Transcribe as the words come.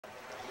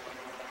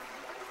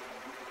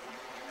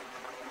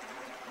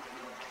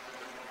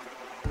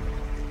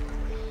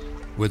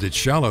With its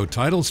shallow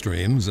tidal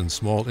streams and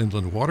small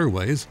inland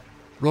waterways,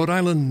 Rhode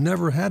Island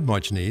never had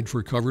much need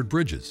for covered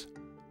bridges.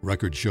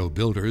 Records show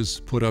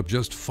builders put up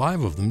just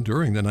 5 of them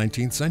during the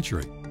 19th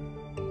century.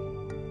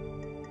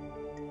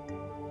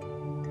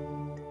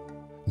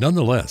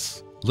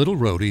 Nonetheless, Little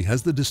Rhodey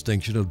has the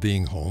distinction of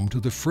being home to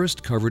the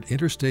first covered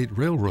interstate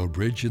railroad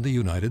bridge in the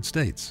United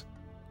States.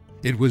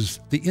 It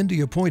was the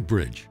India Point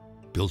Bridge,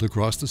 built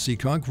across the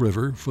Seekonk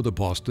River for the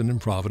Boston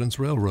and Providence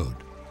Railroad.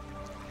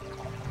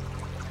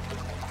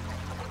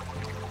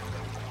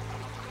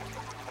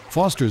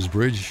 Foster's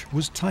Bridge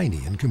was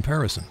tiny in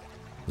comparison,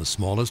 the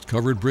smallest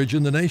covered bridge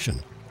in the nation,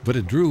 but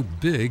it drew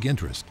big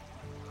interest.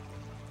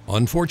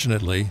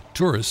 Unfortunately,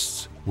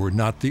 tourists were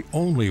not the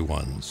only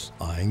ones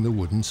eyeing the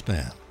wooden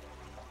span.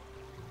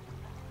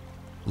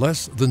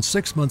 Less than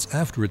 6 months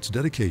after its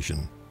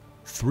dedication,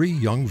 3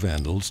 young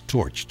vandals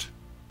torched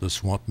the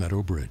Swamp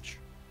Meadow Bridge.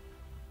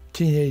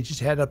 Teenagers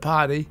had a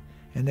party,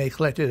 and they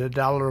collected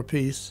 $1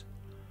 apiece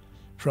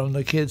from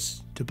the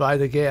kids to buy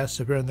the gas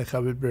to burn the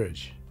covered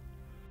bridge.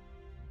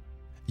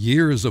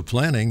 Years of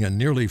planning and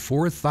nearly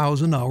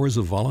 4,000 hours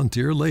of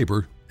volunteer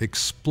labor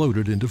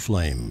exploded into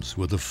flames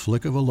with the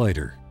flick of a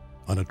lighter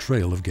on a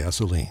trail of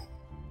gasoline.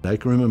 I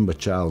can remember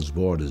Charles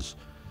Borders.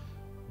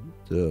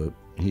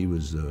 He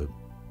was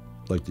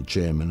like the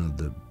chairman of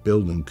the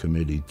building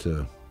committee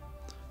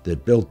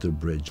that built the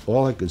bridge.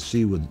 All I could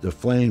see was the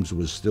flames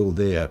was still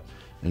there,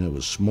 and it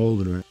was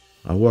smoldering.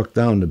 I walked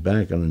down the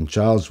bank, and then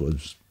Charles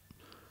was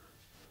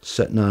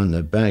sitting on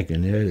the bank,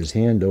 and he had his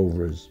hand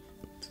over his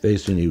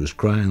face, and he was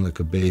crying like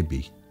a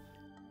baby.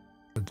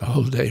 The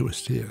whole day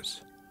was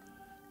tears.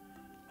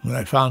 When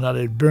I found out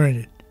they'd burned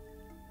it,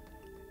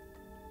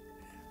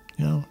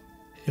 you know,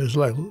 it was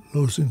like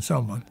losing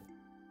someone.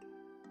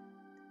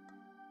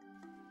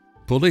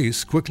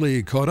 Police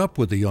quickly caught up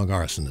with the young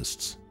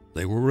arsonists.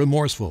 They were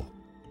remorseful.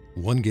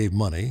 One gave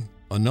money,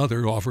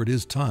 another offered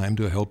his time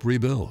to help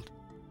rebuild.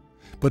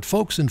 But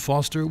folks in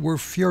Foster were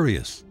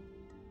furious.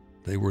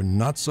 They were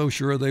not so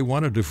sure they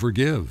wanted to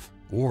forgive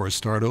or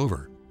start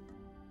over.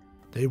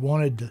 They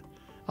wanted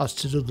us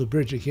to do the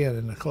bridge again,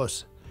 and of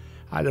course,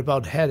 I'd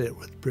about had it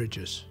with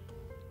bridges.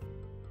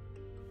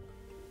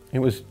 It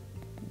was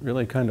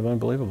really kind of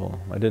unbelievable.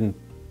 I didn't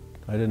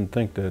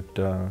think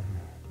that.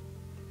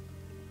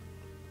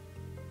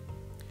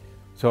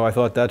 So I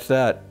thought, that's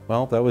that.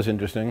 Well, that was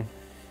interesting.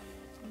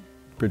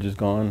 Bridge is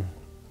gone.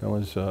 That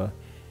was.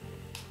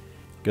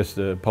 Guess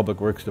the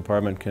Public Works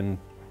Department can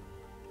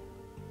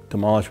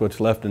demolish what's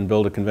left and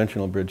build a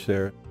conventional bridge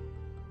there.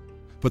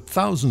 But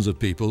thousands of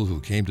people who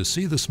came to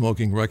see the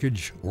smoking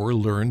wreckage or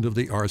learned of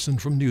the arson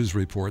from news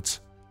reports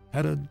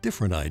had a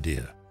different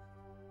idea.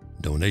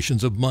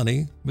 Donations of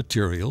money,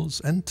 materials,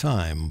 and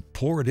time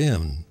poured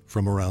in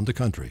from around the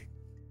country.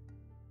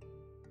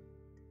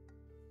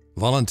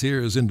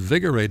 Volunteers,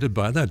 invigorated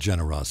by that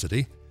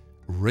generosity,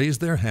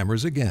 raised their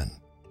hammers again.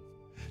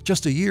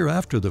 Just a year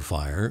after the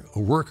fire, a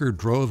worker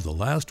drove the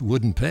last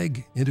wooden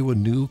peg into a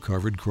new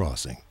covered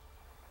crossing.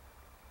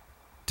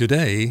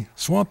 Today,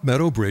 Swamp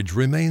Meadow Bridge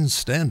remains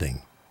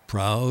standing,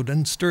 proud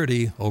and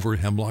sturdy over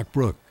Hemlock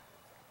Brook.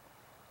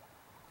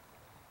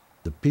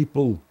 The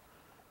people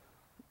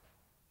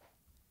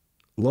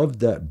loved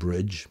that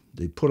bridge.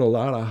 They put a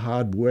lot of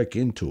hard work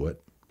into it,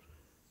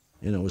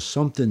 and it was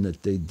something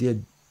that they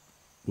did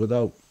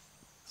without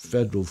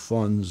federal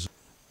funds.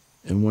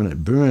 And when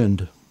it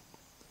burned,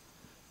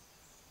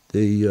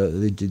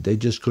 they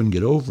just couldn't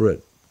get over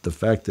it. The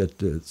fact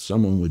that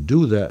someone would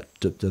do that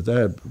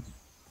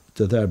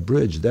to that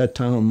bridge, that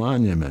town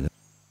monument.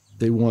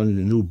 They wanted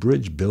a new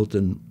bridge built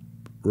and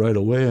right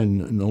away,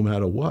 and no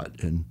matter what.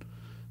 And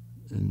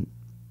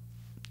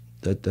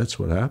that's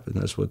what happened.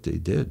 That's what they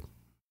did.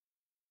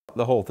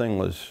 The whole thing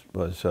was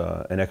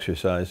an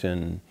exercise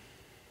in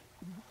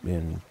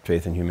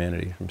faith in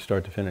humanity from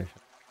start to finish.